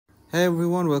Hey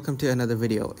everyone, welcome to another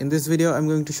video. In this video, I'm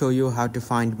going to show you how to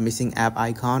find missing app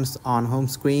icons on home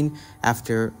screen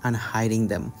after unhiding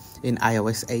them in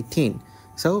iOS 18.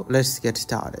 So let's get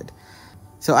started.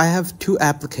 So I have two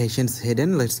applications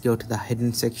hidden. Let's go to the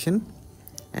hidden section.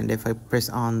 And if I press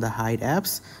on the hide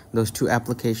apps, those two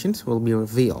applications will be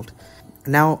revealed.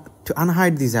 Now to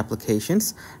unhide these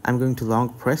applications, I'm going to long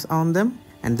press on them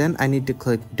and then I need to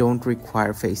click don't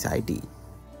require Face ID.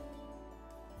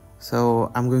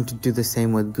 So I'm going to do the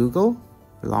same with Google,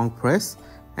 long press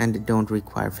and don't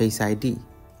require Face ID.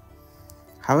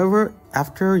 However,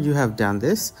 after you have done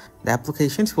this, the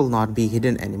applications will not be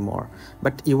hidden anymore,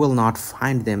 but you will not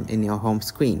find them in your home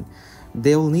screen.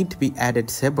 They will need to be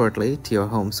added separately to your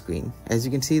home screen. As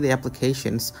you can see, the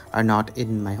applications are not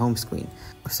in my home screen.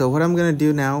 So what I'm going to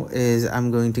do now is I'm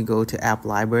going to go to App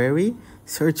Library,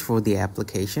 search for the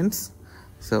applications.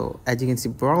 So as you can see,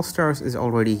 Brawl Stars is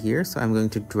already here, so I'm going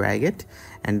to drag it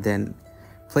and then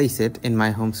place it in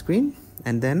my home screen,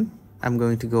 and then I'm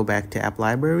going to go back to App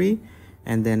Library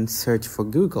and then search for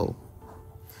Google.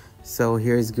 So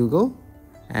here's Google,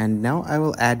 and now I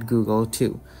will add Google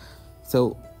too.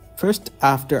 So first,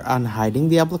 after unhiding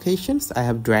the applications, I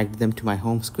have dragged them to my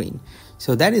home screen.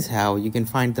 So that is how you can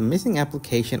find the missing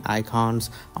application icons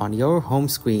on your home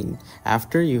screen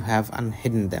after you have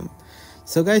unhidden them.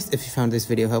 So guys, if you found this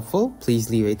video helpful, please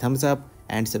leave a thumbs up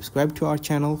and subscribe to our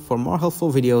channel for more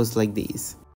helpful videos like these.